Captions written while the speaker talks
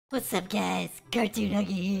What's up, guys? Cartoon Huggy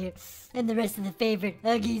here, and the rest of the favorite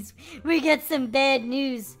Huggies. We got some bad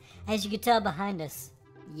news, as you can tell behind us.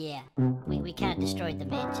 Yeah, we kind of destroyed the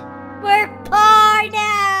mansion. We're poor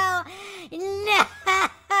now!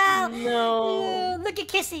 No! Look at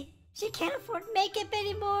Kissy. She can't afford makeup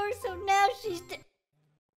anymore, so now she's...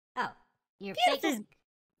 Oh, you're fake?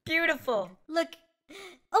 Beautiful. Look.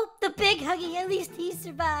 Oh, the big Huggy. At least he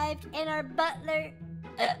survived. And our butler...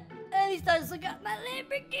 at least I still got my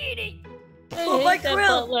Lamborghini. Oh, my grill!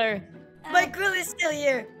 Butler. My grill is still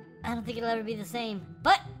here. I don't think it'll ever be the same.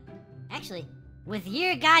 But, actually, with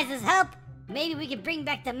your guys' help, maybe we can bring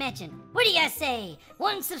back the mansion. What do you guys say?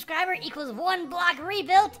 1 subscriber equals 1 block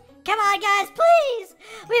rebuilt? Come on, guys, please!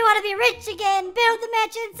 We want to be rich again! Build the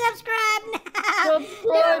mansion! Subscribe now!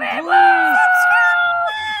 Subscribe, please!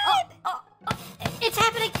 Subscribe! Oh, it's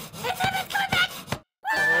happening! It's happening! It's coming back!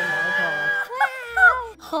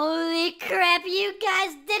 Holy crap, you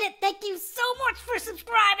guys did it! Thank you so much for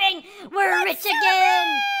subscribing! We're rich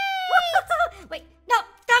again! Wait, no,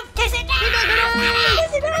 don't kiss it!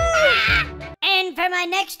 And for my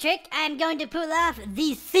next trick, I'm going to pull off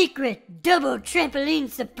the secret double trampoline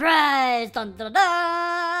surprise! Dun, dun,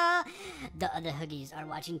 dun. The other Huggies are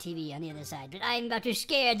watching TV on the other side, but I'm about to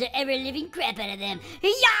scare the ever-living crap out of them.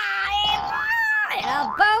 Yeah! And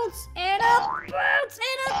I'll bounce, and I'll bounce,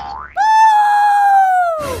 and I'll bounce!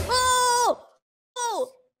 Oh!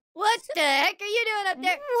 Oh! What the heck are you doing up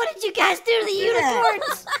there? What did you guys do to the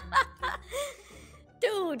unicorns?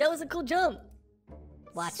 Dude, that was a cool jump.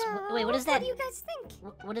 Watch. So, Wait, what is that? What do you guys think?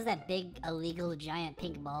 What is that big, illegal, giant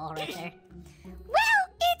pink ball right there? Well,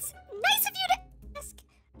 it's nice of you to ask.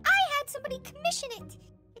 I had somebody commission it.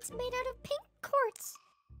 It's made out of pink quartz.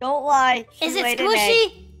 Don't lie. Is She it laid an egg.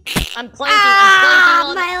 squishy? I'm planking. I'm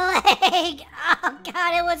Ah, planking on my leg! Oh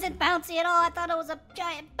god, it wasn't bouncy at all. I thought it was a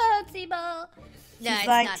giant bouncy ball. No, it's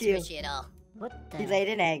lied not to you. squishy at all. What She the? laid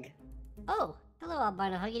an egg. Oh, hello,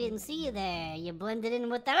 Albino Huggy. Didn't see you there. You blended in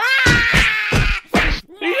with the.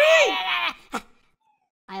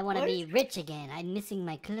 I want to be rich again. I'm missing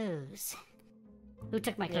my clothes. Who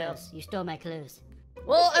took my clothes? You stole my clothes.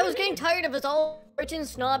 Well, I was getting tired of us all rich and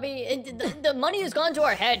snobby. The money has gone to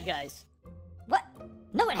our head, guys. What?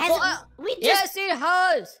 No, it hasn't. Yes, it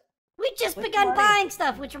has. We just What's begun money? buying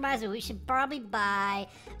stuff, which reminds me, we should probably buy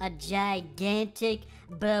a gigantic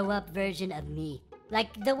blow-up version of me,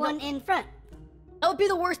 like the one in front. That would be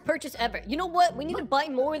the worst purchase ever. You know what? We need to buy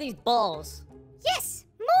more of these balls. Yes,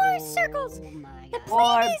 more circles. Oh my The god!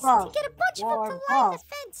 plan is balls. to get a bunch of More them to line the balls.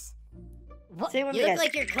 fence. What? Say what You we look got.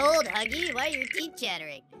 like you're cold, Huggy. Why are your teeth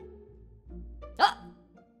chattering? Oh!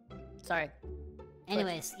 Sorry.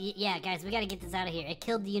 Anyways, yeah, guys, we gotta get this out of here. It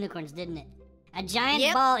killed the unicorns, didn't it? A giant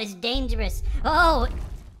Yep. ball is dangerous. Oh!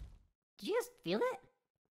 Did you guys feel that?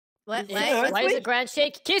 What? Yeah, Why is wait. the ground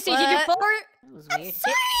shake? Kissy, did you What? fart? That was weird.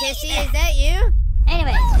 Kissy, is that you?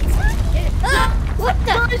 Anyways. What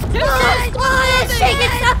the? Oh, it's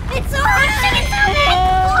shaking so. It's so hard, shaking so bad.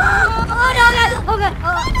 Oh no, guys! Oh god!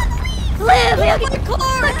 Oh. Liv, Huggy! The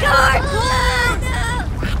car! The car! Oh, no.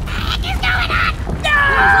 What the heck is going on? No!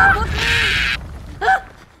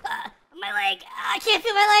 My leg! I can't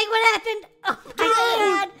feel my leg! What happened? Oh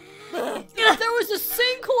my god! There was a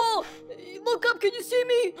sinkhole! Look up, can you see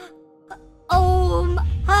me? Oh,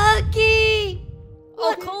 Huggy!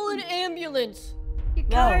 I'll call an ambulance. Your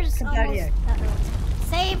No, car's come almost... down here. Uh-oh.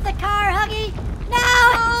 Save the car, Huggy! No!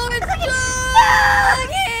 Oh, it's Huggy!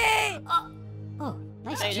 Oh,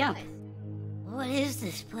 nice Made it. jump. What is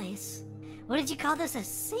this place? What did you call this? A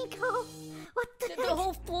sinkhole? What the The heck?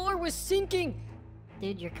 whole floor was sinking.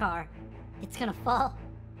 Dude, your car. It's gonna fall.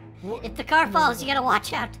 If the car falls, you gotta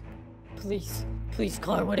watch out. Please, please,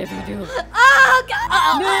 car, whatever you do. Oh, God!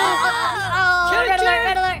 Oh, No. oh, red alert,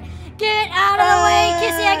 red alert! Get out of the way,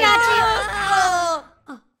 Kissy, I got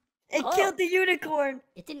you! It killed the unicorn.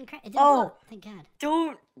 It didn't crash. It didn't Oh. blow. Thank God.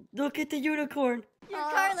 Don't look at the unicorn. Your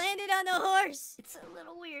car landed on the horse. It's a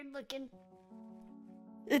little weird looking.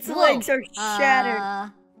 Its Whoa. legs are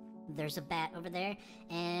shattered. There's a bat over there,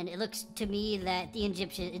 and it looks to me that the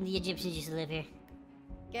Egyptians used to live here.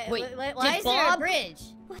 Wait, Why did is there a Bob- bridge?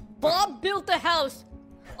 Bob built the house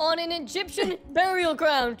on an Egyptian burial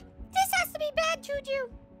ground. This has to be bad juju.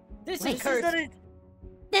 This Wait, is This is cursed. not a-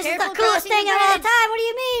 This Careful is the coolest crossing thing the of all bridge. time. What do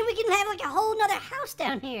you mean? We can have like a whole nother house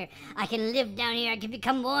down here. I can live down here. I can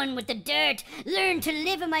become one with the dirt. Learn to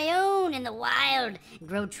live on my own in the wild.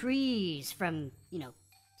 Grow trees from,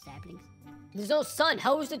 saplings. There's no sun.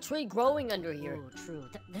 How is the tree growing under here? Oh, true.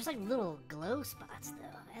 There's like little glow spots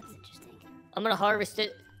though. That's interesting. I'm gonna harvest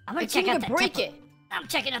it. I'm gonna It's check gonna out the break temple. it. I'm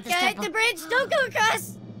checking out this Get temple. the bridge. Don't go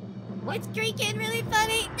across. It's creaking really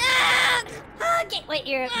funny. Ah! Huggy! Wait,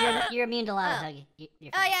 you're immune to lava, Huggy.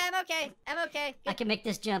 You're Oh fine. yeah, I'm okay. I'm okay. I can make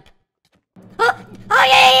this jump. Oh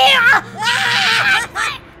yeah!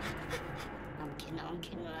 I'm kidding.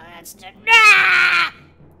 That's the.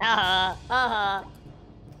 No! Oh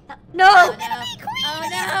no! Oh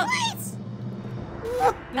no!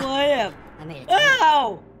 No, I am. I made it.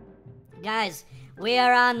 Ow! Guys, we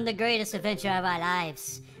are on the greatest adventure of our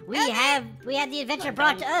lives. We had the adventure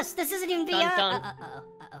brought to us. This isn't even VR. Dun,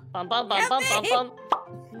 Bum bum bum bum bum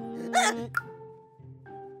bum.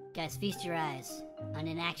 Guys, feast your eyes on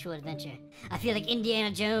an actual adventure. I feel like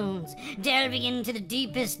Indiana Jones delving into the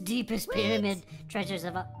deepest pyramid treasures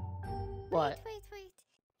of. What? Wait.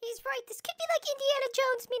 He's right. This could be like Indiana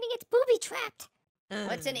Jones, meaning it's booby trapped.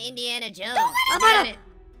 What's an Indiana Jones?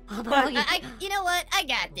 You know what? I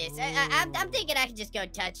got this. I'm thinking I can just go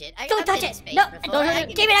touch it. Don't I've touch been in it. space No, before. don't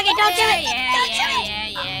give it. Don't do it.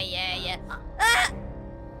 Yeah. Ah!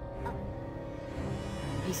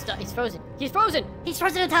 He's frozen. He's frozen. He's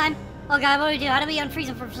frozen in time. Oh God, what do we do? How do we unfreeze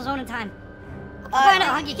him from zone in time? Why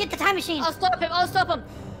not, Huggy? Get the time machine. I'll stop him.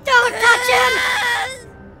 Don't touch him.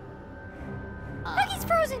 Huggy's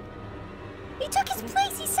frozen. He took his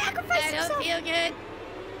place. He sacrificed I himself. don't feel good.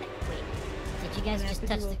 Did you guys just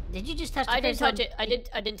touch the? Did you just touch the? I didn't first one? touch it.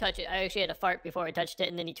 I didn't touch it. I actually had a fart before I touched it,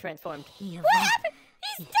 and then he transformed. He evolved. What happened?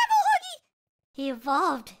 He's Devil Huggy. He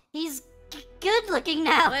evolved. He's good looking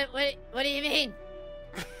now. What do you mean?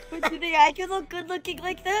 What, do you think I could look good looking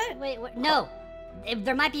like that? Wait, no.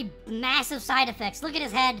 There might be massive side effects. Look at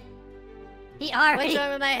his head. He already. What's wrong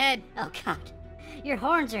with my head? Oh God, your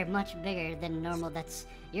horns are much bigger than normal.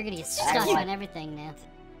 You're gonna get stuck on everything now.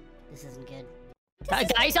 This isn't good.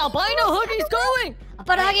 Guys, albino Huggy's going!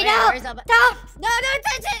 But Huggy, wait, no! where's Albi- Don't! No, don't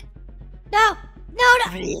touch it! No!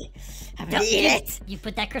 I'm gonna eat it. You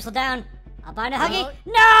put that crystal down. Albino Huggy.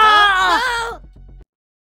 No!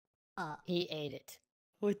 No! He ate it.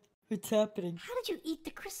 What's happening? How did you eat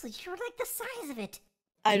the crystal? You were like the size of it.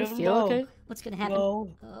 I Do you don't feel know. okay? What's gonna happen? No.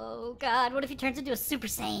 Oh God, what if he turns into a Super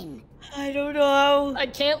Saiyan? I don't know. I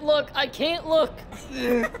can't look.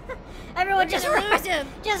 Everyone just We're gonna run! lose him.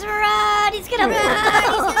 Just run! He's gonna blow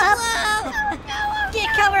up!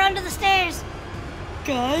 Get cover under the stairs!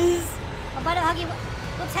 Guys, Albino Huggy,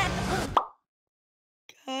 what's happening?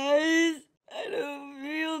 guys, I don't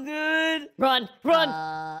feel good. Run!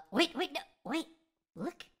 Wait, no, wait,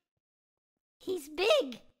 look. He's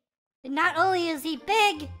big. And not only is he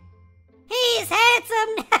big, he's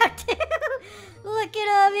handsome now too. Look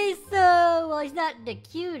at him, he's not the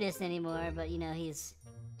cutest anymore, but you know, he's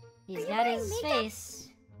got his face.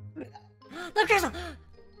 Look, crystal!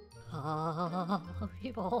 Oh,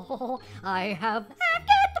 I have got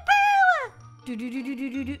the power! Do.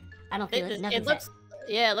 I don't feel it.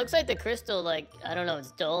 It looks like the crystal, like, I don't know,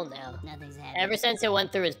 it's dull now. Nothing's happening. Ever since it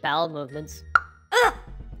went through his bowel movements.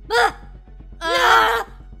 No!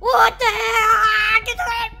 What the hell? Get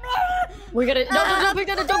that! We gotta, don't pick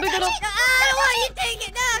that up! I don't want you to take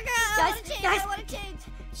it. No, girl. Guys, I want to change.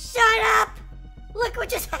 Shut up! Look what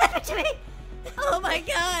just happened to me! Oh my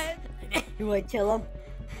god! Do I kill him?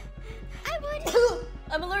 I would.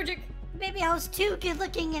 I'm allergic! Maybe I was too good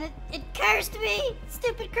looking and it cursed me!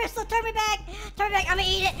 Stupid crystal, turn me back! Turn me back, I'm gonna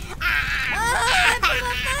eat it! I put him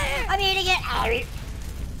on fire. I'm eating it!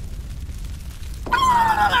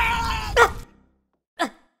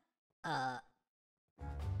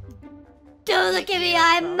 Don't look at me,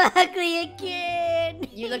 I'm ugly again!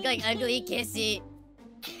 You look like ugly Kissy.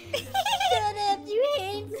 Shut up, you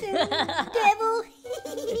handsome devil!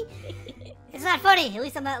 It's not funny, at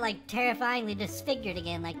least I'm not like terrifyingly disfigured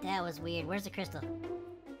again, like that was weird. Where's the crystal?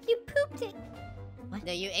 You pooped it.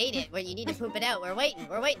 No, you ate it. Well, you need to poop it out. We're waiting.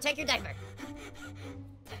 Check your diaper.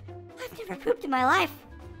 I've never pooped in my life!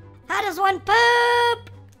 How does one poop?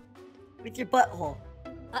 With your butthole.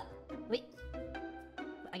 Wait.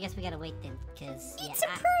 I guess we gotta wait then, cause Eat some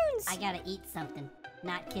prunes. I gotta eat something,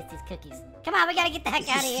 not kiss these cookies. Come on, we gotta get the heck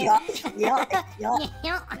out of here.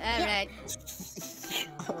 Yeah. Alright.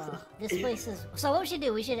 Oh, this place is. So what we should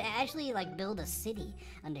do? We should actually like build a city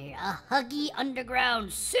under here, a Huggy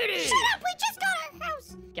underground city. Shut up. We just got our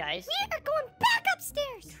house. Guys, We are going back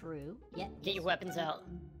upstairs. True. Yeah. get your weapons out.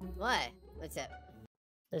 What? What's up?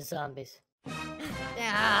 There's zombies. Oh,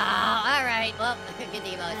 alright. Well, good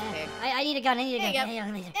thing I was prepared. I need a gun. I need a gun. There you go.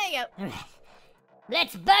 Hang on, There you go. Alright.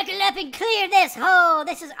 Let's buckle up and clear this hole.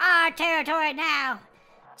 This is our territory now.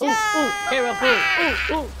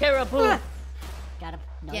 Caribou! Caribou! Got him.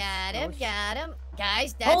 No. Got him.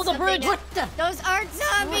 Guys, that's Hold the bridge! What the? Those aren't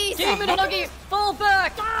zombies! Demon Huggy, fall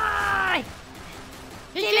back! Die!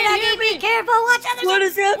 He Demon can't hear Huggy, be me! careful! Watch out! What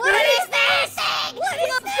is happening? What is this? What is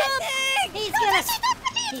that thing? He's gonna.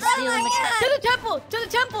 He's stealing the. To the temple! To the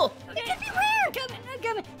temple! I'm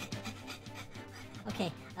coming.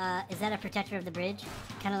 Okay, is that a protector of the bridge?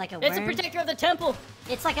 Kind of like a worm? It's a protector of the temple.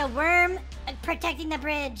 It's like a worm protecting the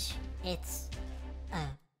bridge. It's a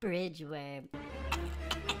bridge worm.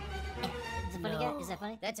 Is it funny, guy? Is that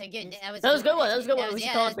funny? That's a good. That was a good one. We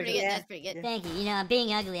should call it pretty good. That's pretty good. Thank you. You know, I'm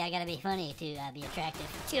being ugly. I gotta be funny to be attractive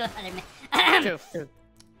to other men. True.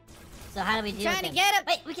 So how do we do Trying it? to get him.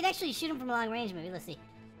 Wait, we can actually shoot him from a long range, maybe. Let's see.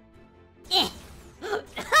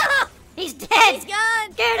 He's dead. He's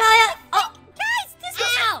gone. Garanoia. Oh, Guys, this is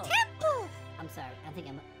Ow! a temple. I'm sorry. I think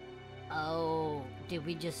I'm. Oh, did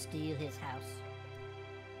we just steal his house?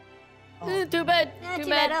 Too bad. Too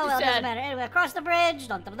bad. Oh well, Too doesn't sad. matter. Anyway, across the bridge.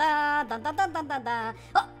 Dun dun dun dun dun dun dun dun dun.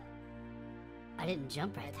 Oh, I didn't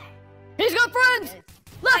jump right there. He's got friends.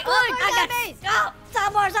 Left leg. I got. Oh,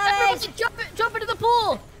 some more Everyone zombies. jump into the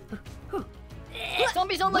pool.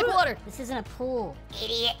 Zombies don't like water. This isn't a pool,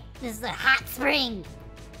 idiot. This is a hot spring.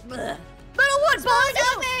 Little one, boys,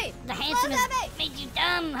 help me. The handsomest made you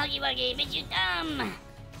dumb, Huggy Wuggy. Made you dumb.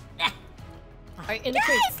 All right, in the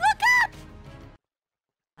tree. Guys, look up.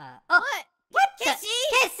 Oh, What?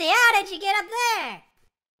 Kissy, how did you get up there?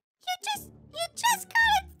 You just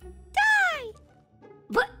gotta die.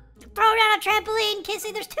 But throw down a trampoline,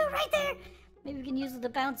 Kissy. There's two right there. Maybe we can use it to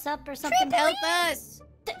bounce up or something. Help us.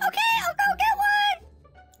 Okay, I'll go get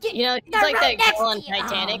one. You know, he's They're like right that next girl on to you.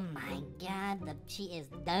 Titanic. Oh my God, she is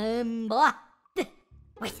dumb. Boy.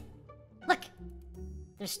 Wait, look.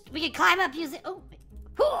 We can climb up using. Oh, wait.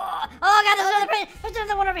 Oh God, there's another bridge. There's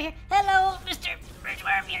another one over here. Hello, Mr.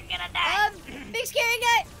 Bridgeworm. You're gonna die. Big scary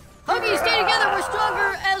guy. Huggy, stay together. We're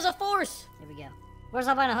stronger as a force. Here we go. Where's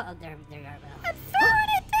the one? Oh, there you are. I'm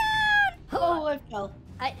throwing it down. Oh, I fell.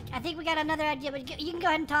 I think we got another idea, but you can go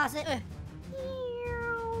ahead and toss it.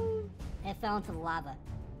 It fell into the lava.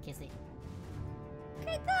 Kissy.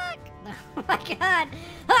 Good luck. Oh my God!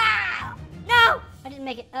 Ah! No! I didn't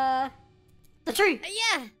make it. The tree!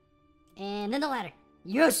 Yeah. And then the ladder.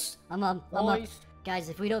 Yes! I'm up. Boys. Guys,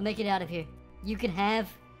 if we don't make it out of here, you can have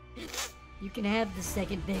the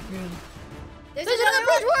second big room. There's another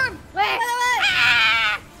bridge worm. Where?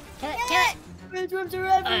 Ah! Kill it! Bridge worms are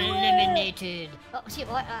everywhere. Eliminated. Oh, see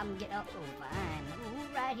what? I'm getting. Oh, fine.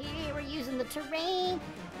 Ooh, right here, we're using the terrain.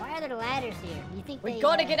 Why are there ladders here? You think We they?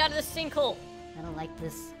 gotta get out of the sinkhole. I don't like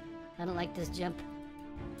this. I don't like this jump.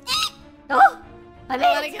 Oh! I I made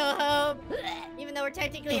wanna it! go home, even though we're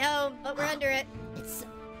technically home, but we're under it. It's.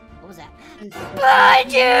 What was that?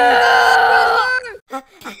 Behind you!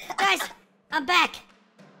 Guys, I'm back.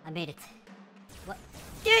 I made it. What?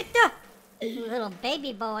 Dude, no! Little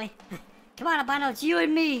baby boy. Come on, Albino, it's you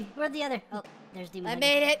and me. Where's the other? Oh, there's Demon. I Huggy.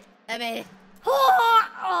 made it.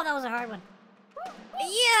 Oh, that was a hard one.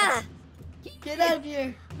 Yeah. Get out of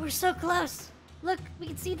here. We're so close. Look, we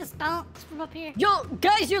can see the bounce from up here. Yo,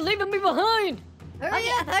 guys, you're leaving me behind. Hurry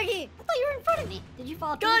up, Huggy. I thought you were in front of me. Did you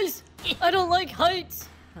fall too? Guys, I don't like heights.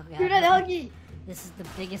 Oh, God. You're not Huggy. This is the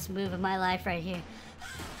biggest move of my life right here.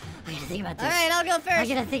 I gotta think about this. All right, I'll go I first.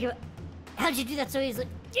 gotta think about. How'd you do that so easily?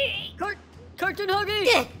 Cartoon Huggy,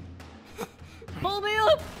 Yeah. pull me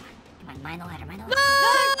up. Come on, mind the ladder, mind the No,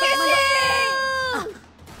 ladder. Kissy!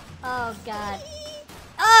 Oh God.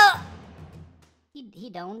 Oh! He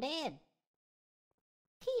done dead.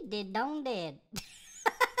 He did done dead.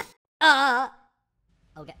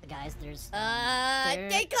 Oh, guys, there's.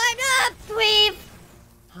 They climbed up. We've.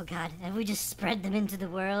 Oh God, and we just spread them into the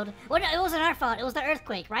world. Well, no, it wasn't our fault. It was the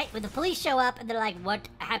earthquake, right? When the police show up and they're like, "What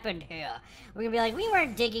happened here?" We're gonna be like, "We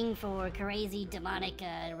weren't digging for crazy demonic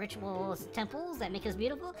rituals, temples that make us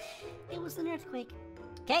beautiful. It was an earthquake."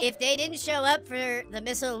 Okay. If they didn't show up for the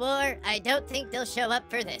missile war, I don't think they'll show up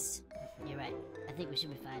for this. You're right. I think we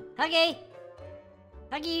should be fine. Huggy!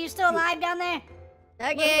 Huggy, you still alive down there?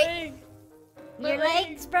 Okay. Your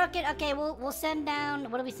leg's broken? Okay, we'll send down...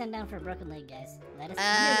 What do we send down for a broken leg, guys? Lettuce?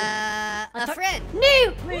 A friend.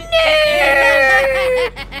 No! No!